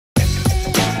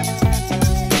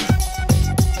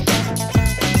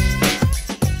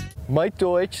Mike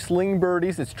Deutsch, Slinging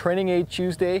Birdies. It's Training Aid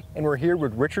Tuesday, and we're here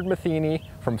with Richard Matheny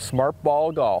from Smart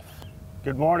Ball Golf.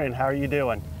 Good morning, how are you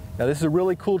doing? Now this is a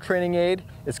really cool training aid.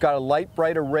 It's got a light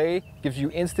bright array, gives you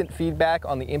instant feedback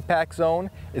on the impact zone.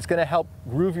 It's going to help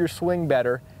groove your swing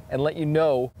better and let you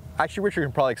know. Actually, Richard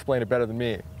can probably explain it better than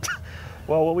me.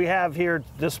 Well, what we have here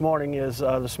this morning is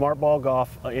the Smart Ball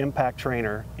Golf Impact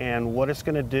Trainer, and what it's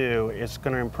going to do is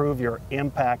going to improve your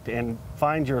impact and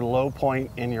find your low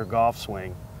point in your golf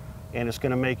swing, and it's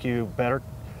going to make you better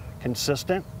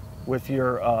consistent with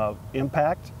your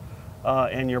impact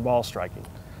and your ball striking.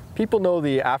 People know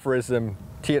the aphorism,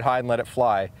 tee it high and let it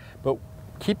fly, but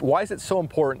why is it so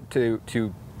important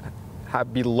to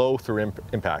be low through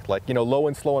impact? Like, you know, low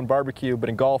and slow in barbecue, but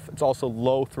in golf, it's also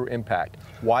low through impact.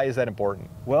 Why is that important?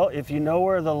 Well, if you know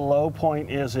where the low point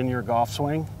is in your golf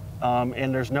swing,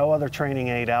 and there's no other training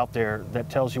aid out there that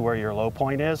tells you where your low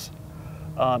point is,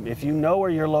 if you know where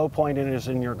your low point is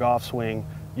in your golf swing,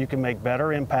 you can make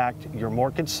better impact, you're more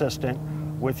consistent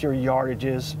with your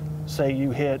yardages. Say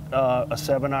you hit a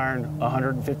 7-iron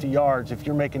 150 yards, if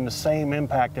you're making the same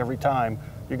impact every time,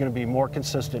 you're going to be more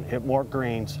consistent, hit more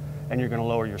greens, and you're going to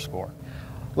lower your score.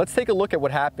 Let's take a look at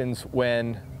what happens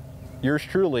when yours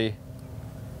truly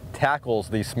tackles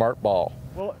the Smart Ball.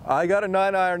 Well, I got a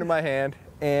 9-iron in my hand,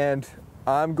 and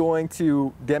I'm going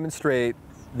to demonstrate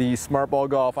the Smart Ball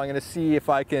Golf. I'm going to see if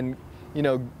I can, you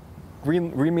know,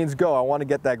 green means go. I want to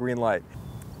get that green light.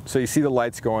 So you see the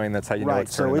lights going, that's how you know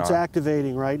it's turning on. Right, so it's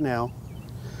activating right now,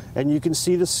 and you can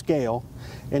see the scale.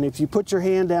 And if you put your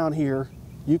hand down here,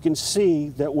 you can see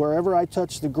that wherever I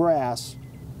touch the grass,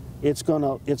 it's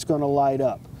gonna light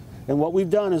up. And what we've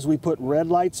done is we put red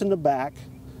lights in the back,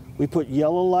 we put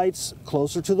yellow lights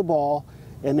closer to the ball,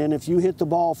 and then if you hit the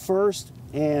ball first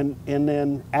and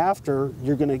then after,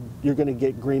 you're gonna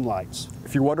get green lights.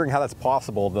 If you're wondering how that's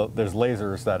possible, there's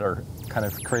lasers that are kind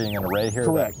of creating an array here.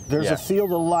 Correct. There's a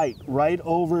field of light right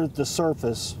over the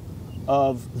surface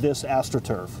of this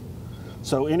AstroTurf.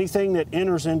 So anything that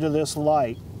enters into this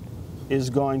light is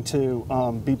going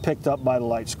to be picked up by the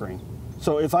light screen.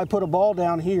 So if I put a ball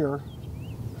down here,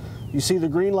 you see the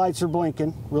green lights are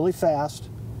blinking really fast,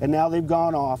 and now they've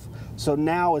gone off. So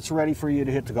now it's ready for you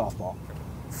to hit the golf ball.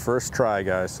 First try,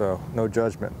 guys, so no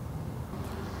judgment.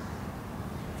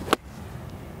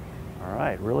 All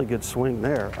right, really good swing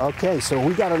there. Okay, so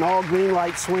we got an all green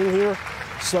light swing here.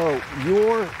 So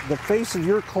the face of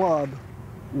your club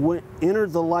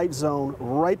entered the light zone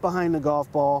right behind the golf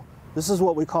ball. This is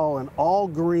what we call an all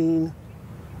green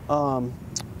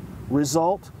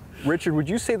result. Richard, would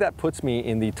you say that puts me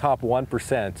in the top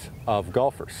 1% of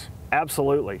golfers?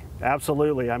 Absolutely,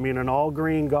 absolutely. I mean, an all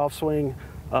green golf swing,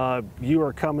 you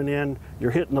are coming in,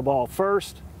 you're hitting the ball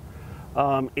first,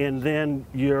 and then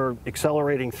you're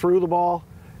accelerating through the ball,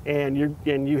 and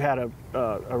you had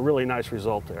a really nice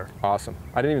result there. Awesome.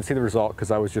 I didn't even see the result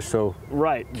because I was just so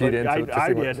keyed in.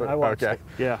 I watched it.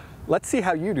 Yeah. Let's see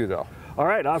how you do though. All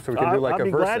right, I'll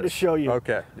be glad to show you.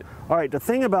 Okay. All right, the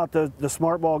thing about the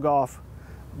Smart Ball Golf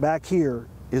back here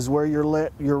is where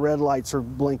your red lights are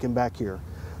blinking back here.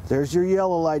 There's your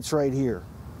yellow lights right here.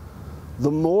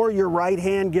 The more your right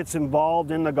hand gets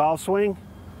involved in the golf swing,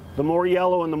 the more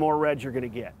yellow and the more red you're going to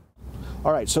get.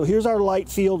 All right, so here's our light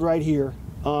field right here,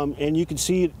 and you can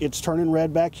see it's turning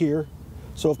red back here.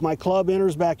 So if my club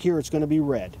enters back here, it's going to be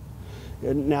red.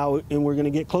 And we're going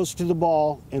to get closer to the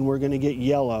ball, and we're going to get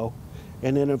yellow.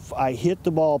 And then if I hit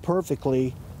the ball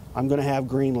perfectly, I'm going to have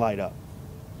green light up.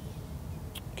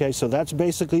 Okay, so that's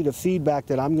basically the feedback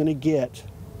that I'm going to get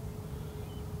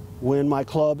when my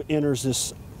club enters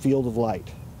this field of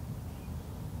light.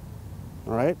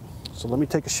 All right, so let me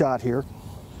take a shot here.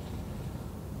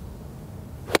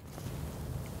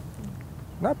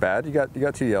 Not bad, you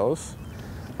got 2 yellows.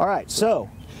 All right, so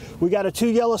we got a 2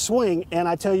 yellow swing, and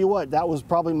I tell you what, that was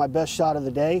probably my best shot of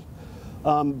the day.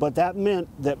 But that meant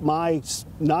that my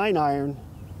 9-iron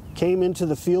came into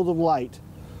the field of light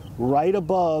right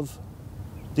above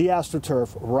the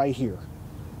AstroTurf right here.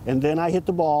 And then I hit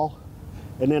the ball,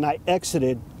 and then I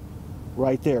exited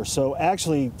right there. So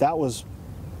actually, that was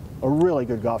a really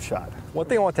good golf shot. One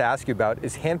thing I want to ask you about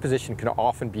is hand position can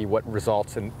often be what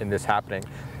results in this happening.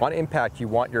 On impact, you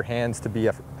want your hands to be,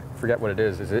 I forget what it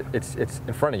is it's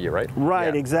in front of you, right?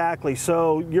 Right, yeah. Exactly.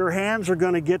 So your hands are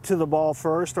going to get to the ball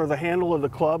first, or the handle of the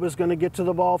club is going to get to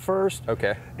the ball first.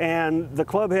 Okay. And the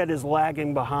club head is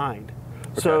lagging behind.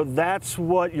 Okay. So that's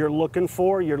what you're looking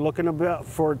for. You're looking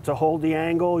to hold the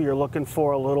angle. You're looking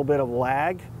for a little bit of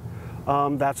lag.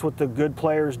 That's what the good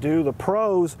players do. The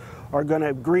pros are going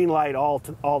to green light all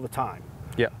the time.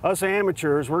 Yeah. Us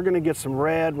amateurs, we're going to get some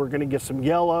red, we're going to get some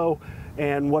yellow,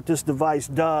 and what this device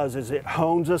does is it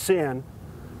hones us in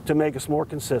to make us more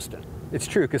consistent. It's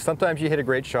true, because sometimes you hit a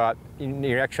great shot,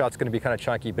 your next shot's going to be kind of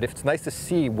chunky, but it's nice to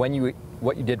see what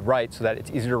you did right so that it's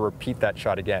easier to repeat that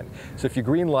shot again. So if you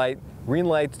green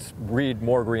lights breed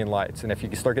more green lights, and if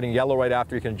you start getting yellow right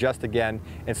after, you can adjust again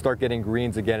and start getting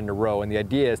greens again in a row, and the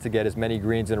idea is to get as many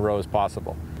greens in a row as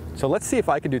possible. So let's see if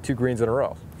I can do 2 greens in a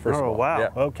row, first of all. Oh, wow, yeah.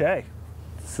 okay.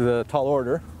 It's a tall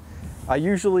order. I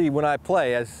usually, when I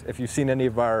play, as if you've seen any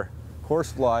of our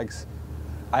course vlogs,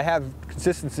 I have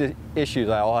consistency issues.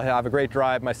 I'll have a great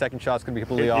drive, my second shot's going to be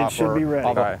completely off. It should be ready.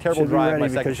 I'll have a terrible drive, my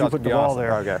second shot's going to be awesome.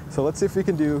 there. Okay, so let's see if we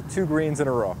can do 2 greens in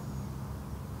a row.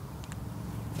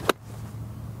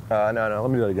 No, let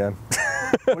me do it again.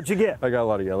 What'd you get? I got a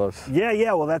lot of yellows.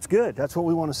 Yeah, well, that's good. That's what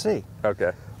we want to see.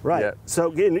 Okay. Right. Yeah.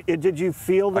 So did you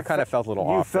feel the... I kind of felt a little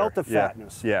off. You felt there. the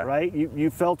fatness, yeah. right? You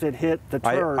felt it hit the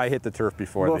turf. I hit the turf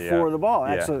before the ball.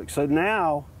 Yeah. So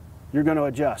now you're going to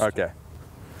adjust. Okay.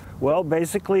 Well,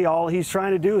 basically all he's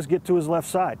trying to do is get to his left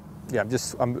side. Yeah,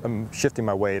 I'm shifting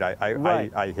my weight.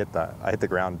 Right. I hit the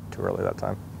ground too early that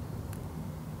time.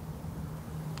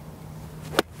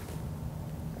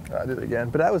 I did it again,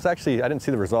 but that was actually, I didn't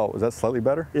see the result. Was that slightly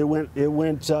better? It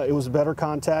was better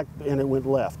contact and it went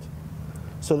left.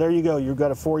 So there you go. You've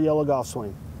got a 4 yellow golf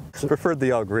swing. So, preferred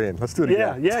the all green. Let's do it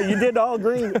again. Yeah, you did all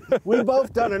green. We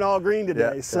both done an all green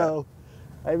today. Yeah, so,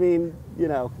 I mean, you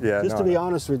know, just to be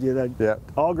honest with you, that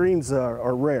all greens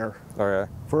are rare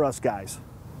for us guys.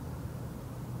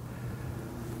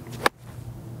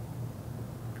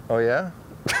 Oh yeah?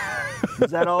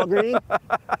 Is that all green?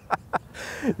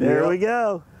 There we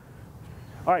go.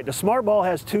 All right, the Smart Ball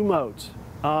has 2 modes.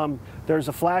 There's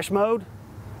a flash mode,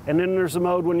 and then there's a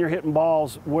mode when you're hitting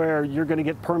balls where you're going to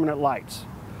get permanent lights.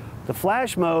 The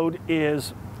flash mode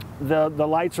is the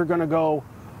lights are going to go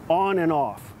on and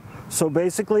off. So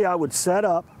basically I would set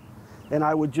up and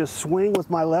I would just swing with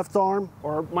my left arm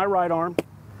or my right arm,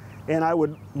 and I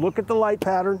would look at the light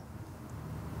pattern,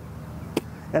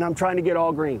 and I'm trying to get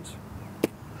all greens.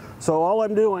 So all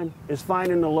I'm doing is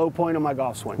finding the low point of my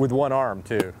golf swing. With one arm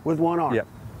too. With one arm. Yep.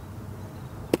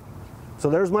 So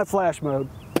there's my flash mode,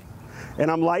 and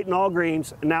I'm lighting all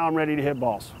greens, and now I'm ready to hit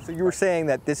balls. So you were saying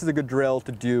that this is a good drill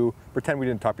to do, pretend we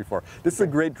didn't talk before. This is a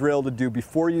great drill to do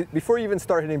before you even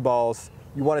start hitting balls.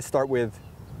 You want to start with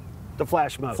the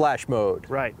flash mode. Flash mode.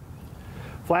 Right.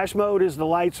 Flash mode is the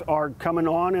lights are coming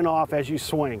on and off as you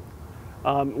swing.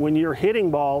 When you're hitting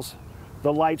balls,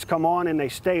 the lights come on and they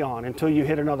stay on until you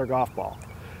hit another golf ball.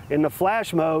 In the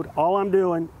flash mode, all I'm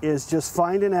doing is just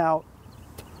finding out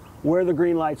where the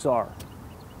green lights are.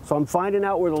 So I'm finding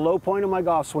out where the low point of my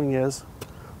golf swing is.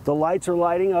 The lights are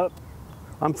lighting up.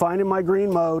 I'm finding my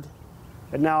green mode,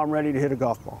 and now I'm ready to hit a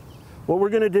golf ball. What we're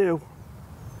going to do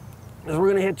is we're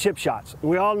going to hit chip shots.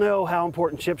 We all know how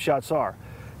important chip shots are.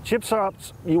 Chip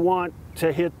shots, you want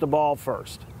to hit the ball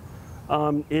first.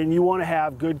 And you want to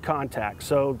have good contact.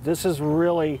 So this is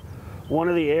really one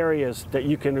of the areas that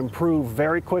you can improve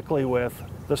very quickly with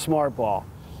the Smart Ball.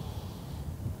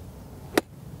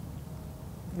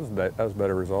 That was a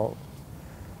better result.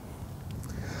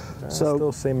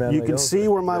 So you can see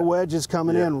where my wedge is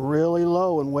coming in really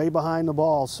low and way behind the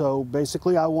ball. So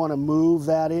basically I want to move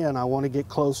that in. I want to get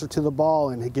closer to the ball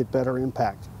and get better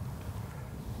impact.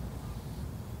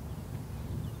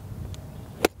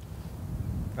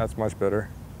 That's much better.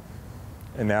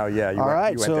 And now, yeah, all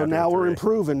right, so now we're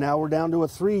improving. Now we're down to a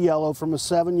 3 yellow from a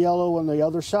 7 yellow on the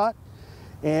other shot,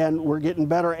 and we're getting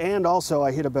better, and also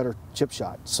I hit a better chip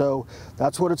shot. So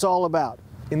that's what it's all about.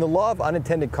 In the law of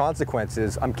unintended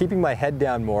consequences, I'm keeping my head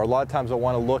down more. A lot of times I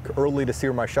want to look early to see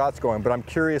where my shot's going, but I'm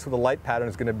curious what the light pattern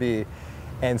is going to be.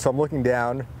 And so I'm looking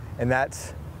down, and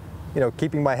that's, you know,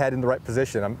 keeping my head in the right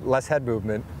position. I'm less head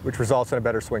movement, which results in a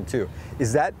better swing too.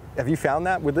 Is that, have you found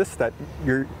that with this, that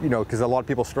you're, you know, because a lot of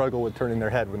people struggle with turning their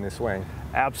head when they swing?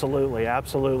 Absolutely,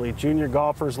 absolutely. Junior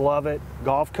golfers love it.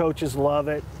 Golf coaches love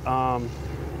it.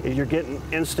 You're getting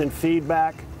instant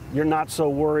feedback. You're not so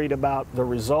worried about the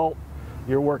result.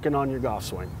 You're working on your golf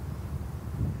swing.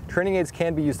 Training aids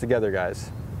can be used together, guys.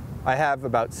 I have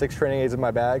about 6 training aids in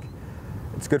my bag.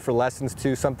 It's good for lessons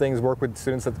too. Some things work with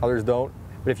students that others don't.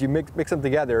 But if you mix them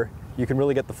together, you can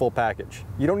really get the full package.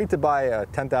 You don't need to buy a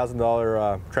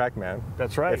 $10,000 TrackMan.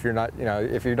 That's right. If you're not, you know,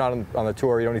 if you're not on the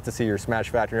tour, you don't need to see your smash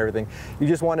factor and everything. You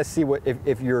just want to see what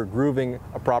if you're grooving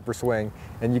a proper swing,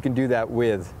 and you can do that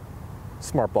with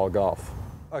Smart Ball Golf.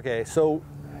 Okay, so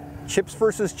chips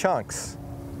versus chunks.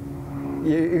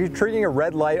 If you're treating a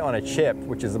red light on a chip,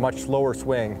 which is a much slower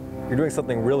swing, you're doing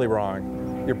something really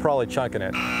wrong. You're probably chunking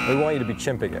it. We want you to be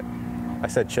chimping it. I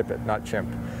said chip it, not chimp.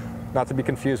 Not to be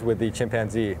confused with the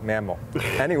chimpanzee mammal.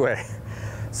 Anyway,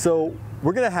 so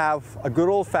We're gonna have a good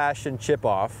old-fashioned chip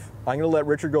off. I'm gonna let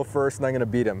Richard go first and I'm gonna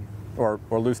beat him, or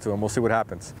lose to him. We'll see what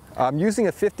happens. I'm using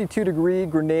a 52-degree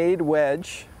grenade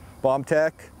wedge, Bomb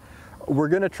Tech. We're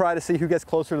gonna try to see who gets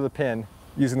closer to the pin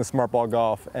using the Smart Ball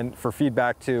Golf, and for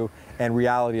feedback too, and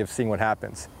reality of seeing what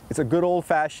happens. It's a good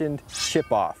old-fashioned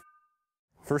chip off.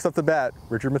 First off the bat,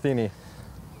 Richard Matheny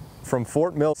from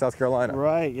Fort Mill, South Carolina.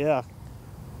 Right, yeah.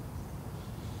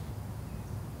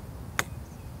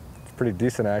 It's pretty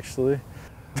decent actually.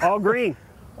 All green.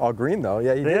 All green though,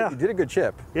 yeah, you did a good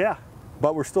chip. Yeah.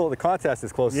 But we're still, the contest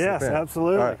is close. Yes, to the pin.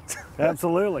 absolutely. All right.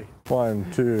 Absolutely.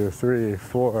 1, 2, 3,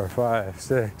 4, 5,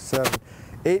 6, 7,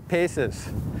 8 paces.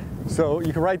 So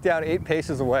you can write down 8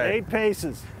 paces away. 8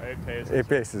 paces. 8 paces. 8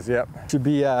 paces, yep. Should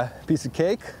be a piece of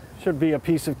cake. Should be a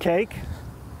piece of cake.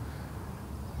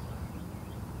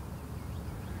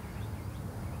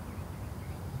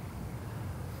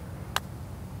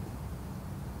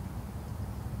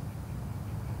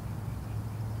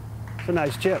 It's a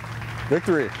nice chip.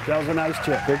 Victory. That was a nice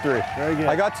chip. Victory. Very good.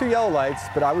 I got 2 yellow lights,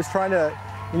 but I was trying to,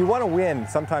 when you want to win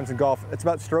sometimes in golf, it's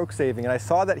about stroke saving, and I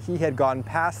saw that he had gone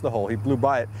past the hole. He blew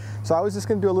by it. So I was just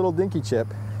going to do a little dinky chip.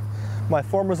 My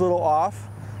form was a little off.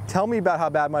 Tell me about how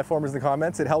bad my form is in the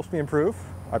comments. It helps me improve.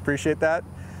 I appreciate that.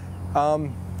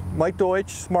 Mike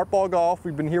Deutsch, Smart Ball Golf.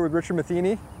 We've been here with Richard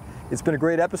Matheny. It's been a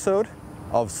great episode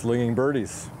of Slinging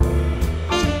Birdies.